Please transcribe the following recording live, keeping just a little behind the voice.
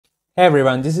Hey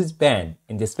everyone, this is Ben.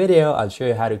 In this video, I'll show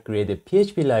you how to create a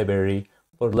PHP library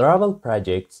for Laravel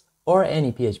projects or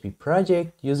any PHP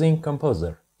project using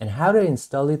Composer and how to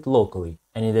install it locally.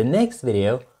 And in the next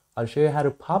video, I'll show you how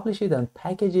to publish it on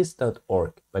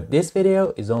packages.org. But this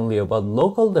video is only about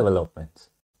local development.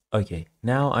 Okay,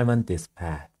 now I'm on this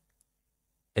path.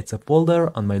 It's a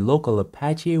folder on my local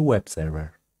Apache web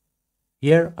server.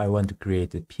 Here, I want to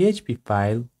create a PHP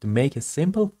file to make a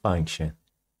simple function.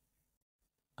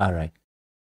 Alright.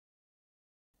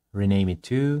 Rename it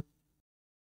to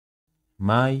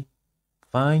my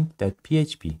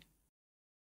find.php.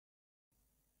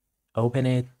 Open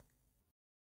it.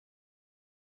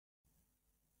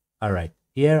 Alright,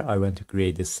 here I want to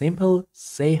create a simple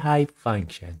say hi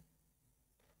function.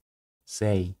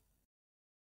 Say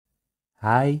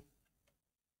hi.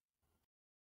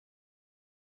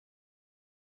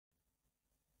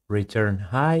 Return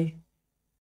hi.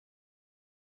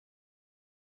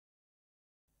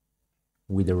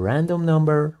 With a random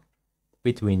number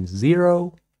between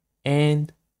 0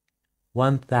 and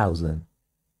 1000.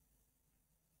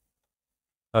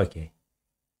 Okay.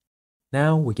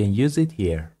 Now we can use it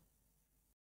here.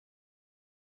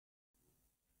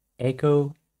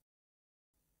 Echo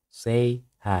say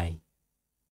hi.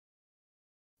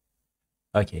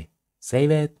 Okay, save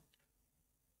it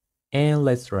and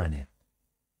let's run it.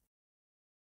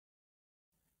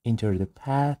 Enter the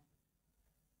path,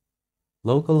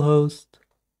 localhost,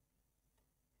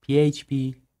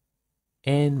 PHP,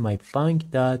 and my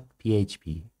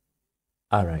func.php.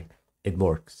 Alright, it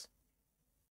works.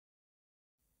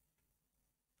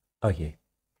 Okay.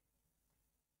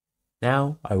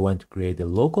 Now I want to create a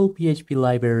local PHP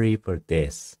library for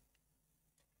this.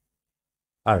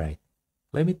 Alright,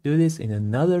 let me do this in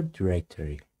another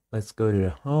directory. Let's go to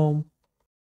the home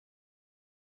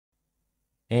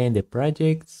and the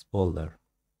projects folder.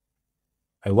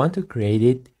 I want to create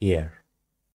it here.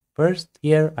 First,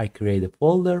 here I create a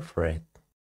folder for it.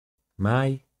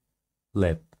 My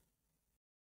lib.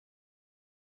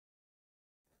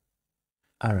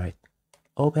 Alright,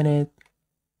 open it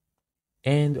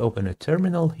and open a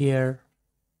terminal here.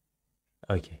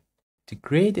 Okay, to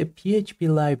create a PHP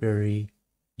library,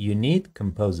 you need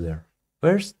Composer.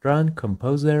 First, run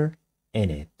Composer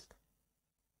init.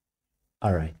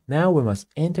 Alright, now we must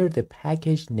enter the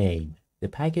package name. The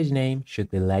package name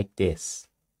should be like this: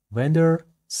 vendor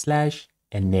 /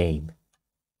 and name.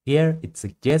 Here it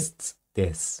suggests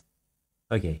this.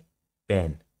 Okay,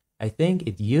 Ben. I think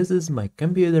it uses my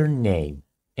computer name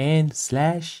and /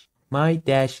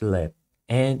 my-lib,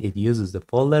 and it uses the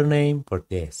folder name for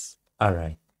this.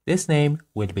 Alright, this name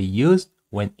will be used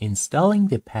when installing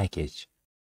the package.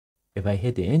 If I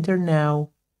hit the enter now,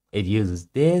 it uses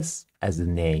this as the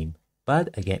name, but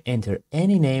I can enter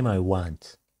any name I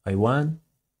want. I want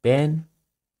Ben /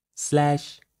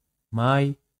 my-first-lib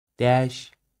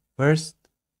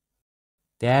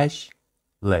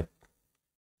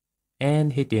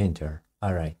and hit enter.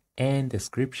 Alright, and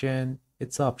description,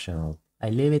 it's optional. I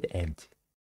leave it empty.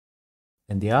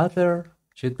 And the other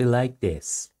should be like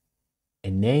this: a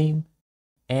name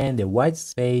and a white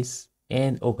space,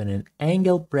 and open an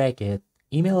angle bracket,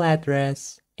 email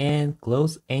address, and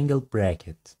close angle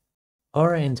bracket,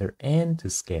 or enter N to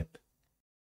skip.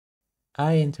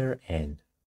 I enter N.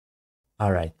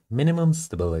 Alright, minimum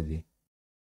stability.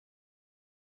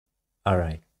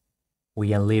 Alright, we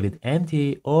can leave it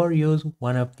empty or use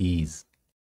one of these.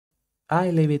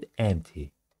 I leave it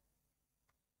empty.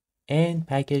 And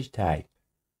package type.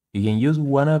 You can use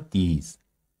one of these.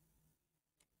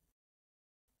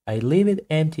 I leave it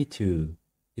empty too.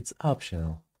 It's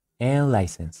optional. And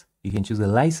license. You can choose a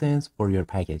license for your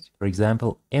package. For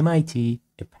example, MIT,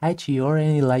 Apache, or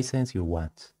any license you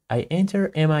want. I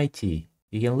enter MIT.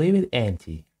 You can leave it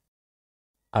empty.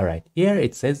 Alright, here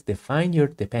it says define your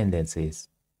dependencies.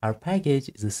 Our package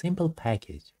is a simple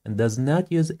package and does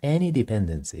not use any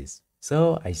dependencies.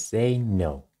 So I say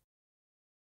no.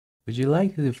 Would you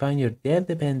like to define your dev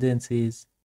dependencies?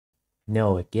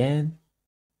 No again.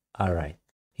 Alright,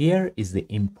 here is the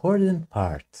important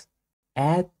part.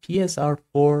 Add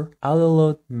PSR4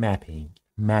 autoload mapping.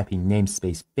 Mapping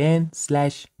namespace Ben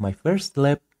 / my first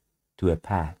lib to a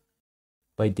path.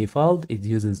 By default, it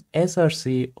uses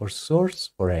src or source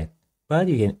for it, but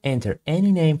you can enter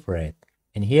any name for it.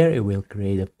 And here it will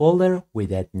create a folder with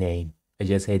that name. I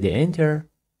just hit the enter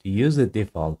to use the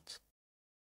default.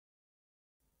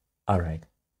 Alright,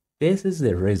 this is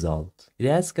the result. It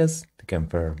asks us to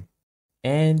confirm.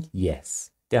 And yes,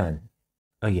 done.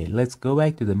 Okay, let's go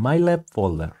back to the MyLab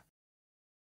folder.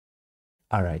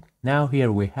 Alright, now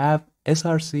here we have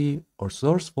src or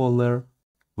source folder,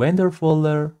 vendor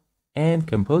folder, and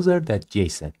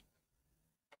composer.json.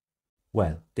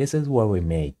 Well, this is what we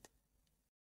made.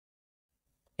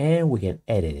 And we can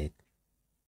edit it.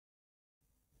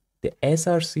 The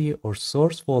src or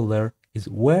source folder is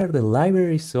where the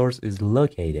library source is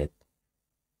located.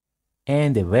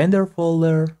 And the vendor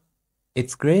folder,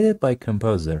 it's created by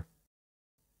Composer.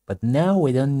 But now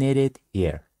we don't need it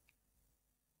here.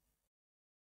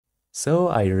 So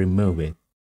I remove it.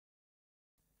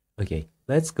 Okay,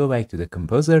 let's go back to the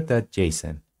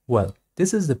composer.json. Well,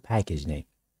 this is the package name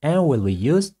and will be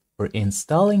used for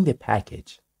installing the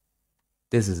package.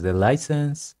 This is the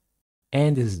license,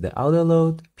 and this is the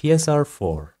autoload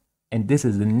PSR4. And this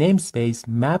is the namespace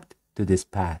mapped to this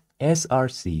path,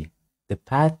 src. The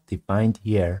path defined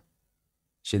here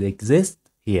should exist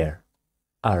here.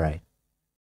 Alright.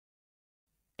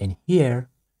 And here,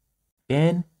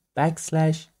 then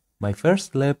backslash, my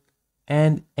first lib,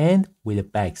 and end with a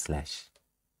backslash.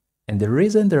 And the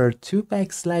reason there are two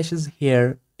backslashes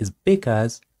here is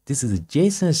because this is a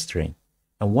JSON string,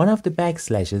 and one of the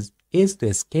backslashes is to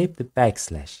escape the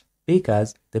backslash,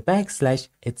 because the backslash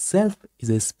itself is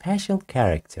a special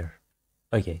character.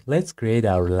 Okay, let's create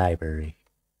our library.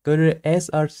 Go to the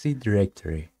src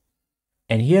directory,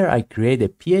 and here I create a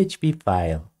PHP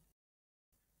file.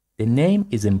 The name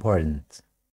is important.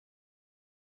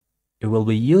 It will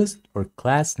be used for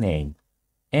class name,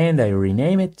 and I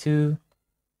rename it to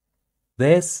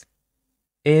this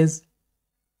is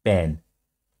Ben.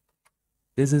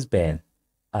 This is Ben.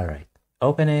 Alright,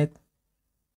 open it.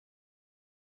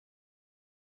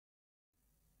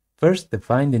 First,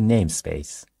 define the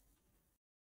namespace.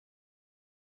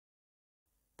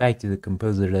 Back to the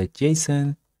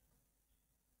composer.json.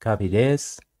 Copy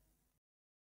this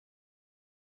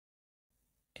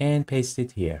and paste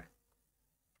it here.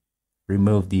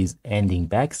 Remove these ending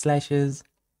backslashes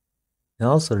and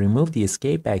also remove the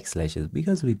escape backslashes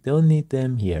because we don't need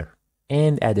them here,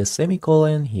 and add a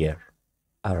semicolon here.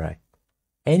 Alright.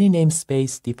 Any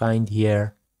namespace defined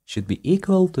here should be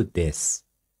equal to this.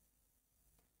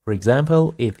 For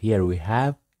example, if here we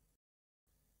have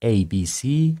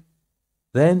ABC,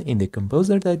 then in the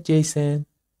composer.json,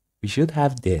 we should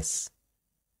have this.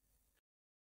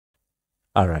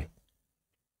 Alright.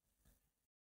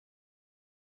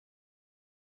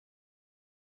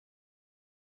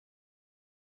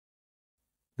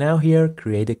 Now here,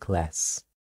 create a class.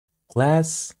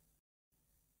 Class,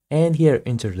 and here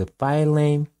enter the file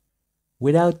name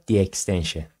without the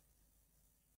extension.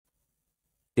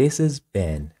 This is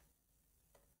Ben.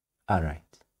 Alright.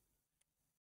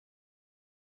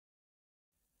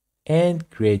 And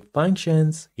create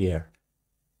functions here.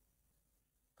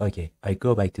 Okay, I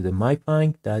go back to the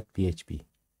myfunc.php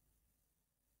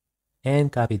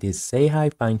and copy this say hi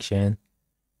function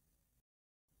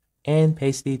and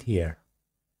paste it here.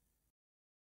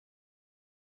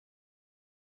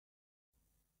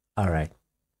 Alright.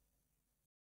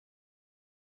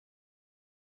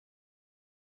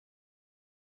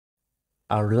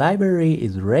 Our library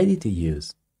is ready to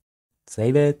use.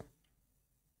 Save it.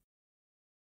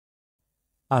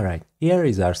 Alright, here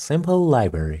is our simple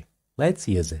library. Let's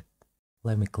use it.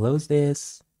 Let me close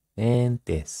this and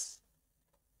this.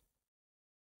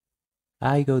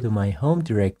 I go to my home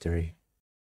directory.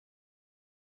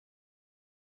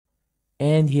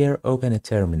 And here open a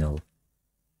terminal.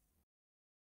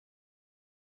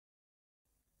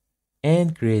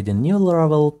 And create a new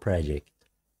Laravel project.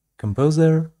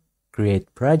 Composer,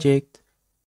 create project,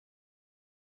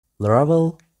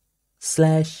 Laravel /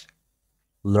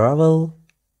 Laravel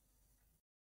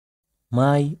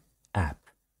my app.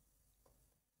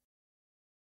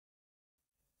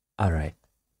 Alright.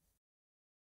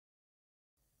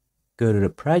 Go to the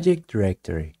project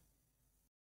directory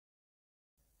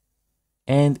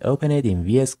and open it in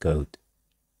VS Code.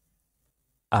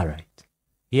 Alright.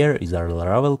 Here is our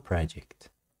Laravel project.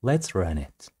 Let's run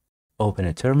it. Open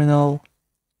a terminal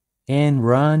and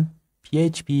run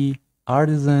php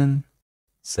artisan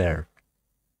serve.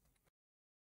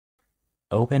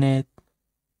 Open it.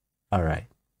 Alright.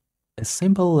 A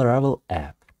simple Laravel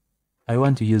app. I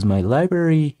want to use my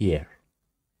library here.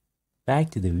 Back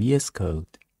to the VS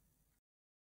Code.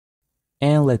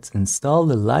 And let's install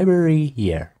the library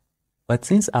here. But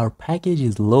since our package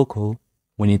is local,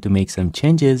 we need to make some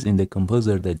changes in the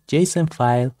composer.json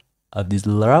file of this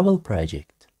Laravel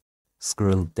project.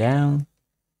 Scroll down.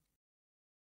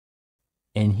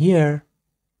 And here,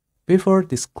 before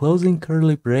this closing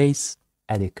curly brace,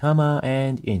 add a comma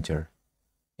and enter.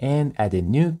 And add a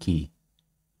new key.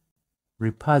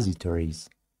 Repositories.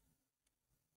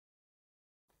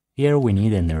 Here we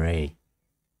need an array.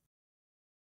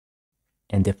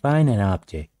 And define an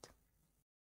object.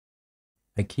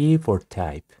 A key for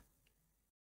type.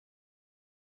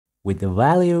 with the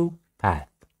value path.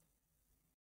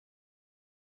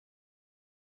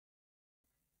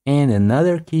 And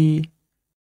another key,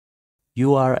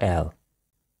 URL.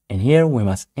 And here we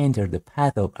must enter the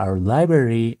path of our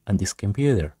library on this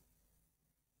computer.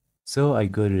 So I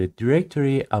go to the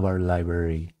directory of our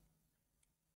library.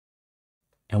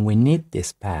 And we need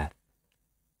this path.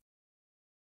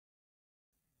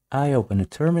 I open a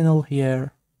terminal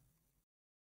here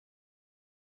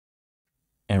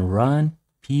and run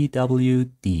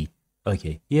pwd.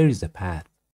 Okay, here is the path.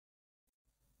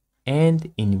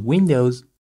 And in Windows,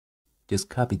 just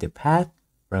copy the path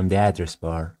from the address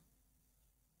bar.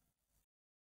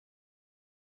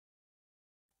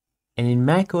 And in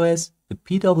macOS, the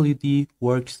pwd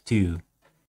works too.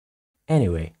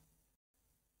 Anyway,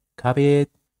 copy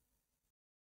it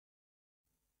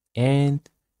and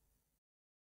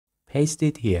paste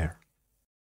it here.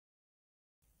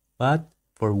 But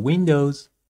for Windows,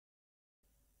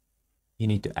 you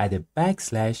need to add a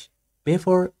backslash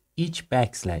before each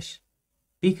backslash,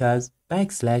 because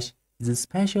backslash is a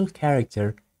special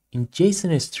character in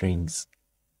JSON strings.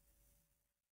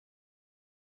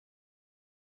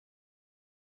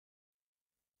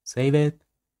 Save it.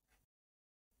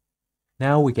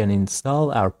 Now we can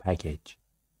install our package.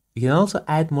 You can also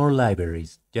add more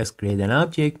libraries. Just create an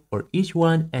object for each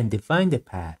one and define the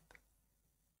path.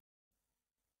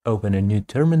 Open a new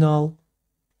terminal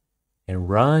and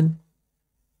run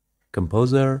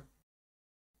composer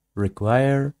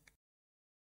require,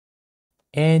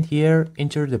 and here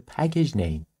enter the package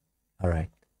name. Alright,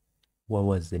 what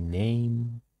was the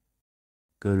name?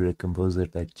 Go to the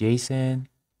composer.json.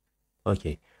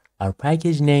 Okay, our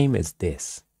package name is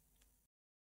this.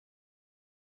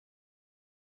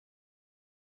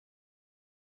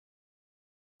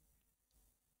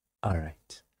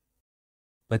 Alright,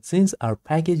 but since our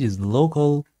package is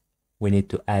local, we need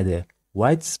to add a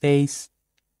white space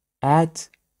at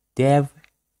dev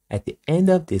at the end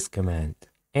of this command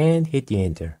and hit the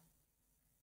enter.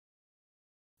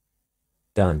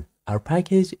 Done. Our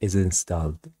package is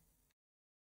installed.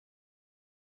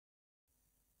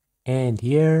 And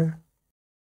here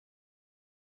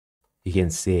you can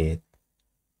see it.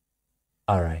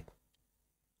 Alright,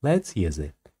 let's use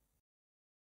it.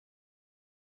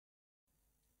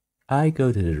 I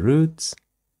go to the roots,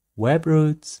 web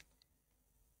roots,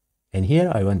 and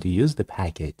here I want to use the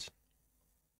package.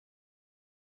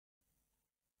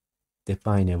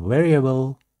 Define a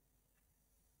variable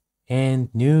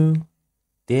and new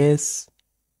this.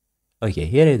 Okay,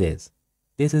 here it is.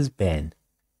 This is Ben.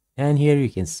 And here you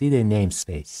can see the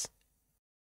namespace.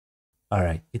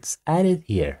 Alright, it's added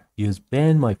here. Use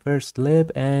Ben, my first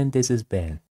lib, and this is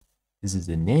Ben. This is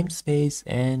the namespace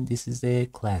and this is the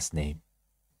class name.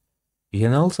 You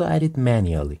can also add it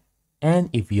manually. And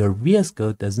if your VS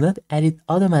Code does not add it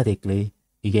automatically,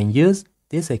 you can use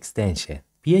this extension,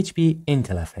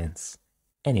 php-library.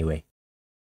 Anyway.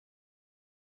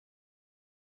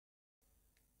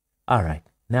 Alright,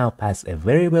 now pass a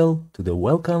variable to the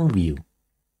welcome view.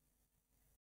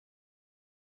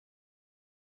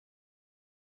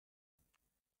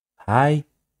 Hi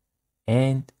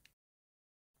and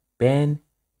Ben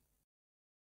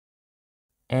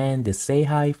and the say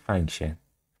hi function.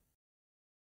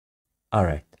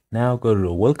 Alright, now go to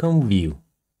the welcome view,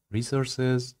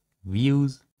 resources,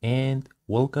 views, and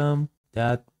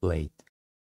welcome.blade.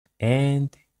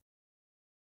 And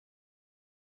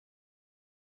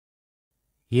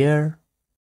here,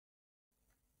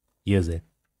 use it.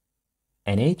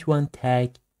 An h1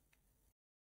 tag,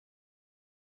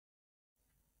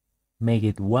 make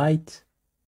it white,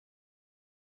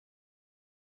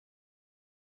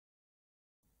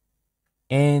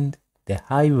 and the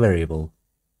hi variable.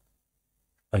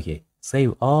 Okay,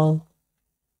 save all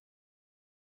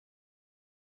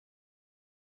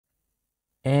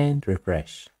and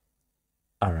refresh.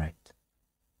 Alright,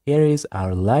 here is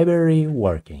our library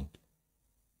working.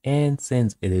 And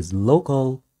since it is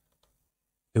local,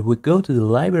 if we go to the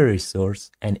library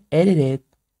source and edit it,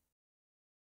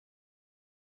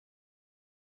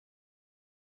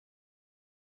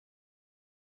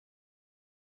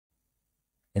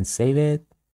 and save it,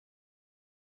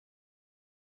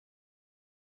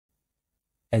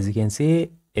 as you can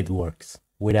see, it works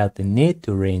without the need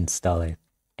to reinstall it.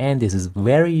 And this is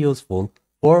very useful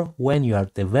for when you are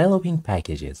developing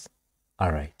packages.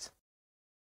 Alright.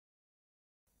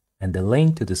 And the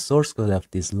link to the source code of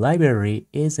this library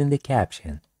is in the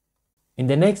caption. In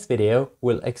the next video,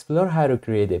 we'll explore how to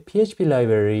create a PHP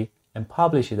library and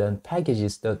publish it on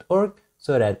packages.org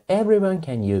so that everyone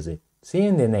can use it. See you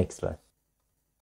in the next one.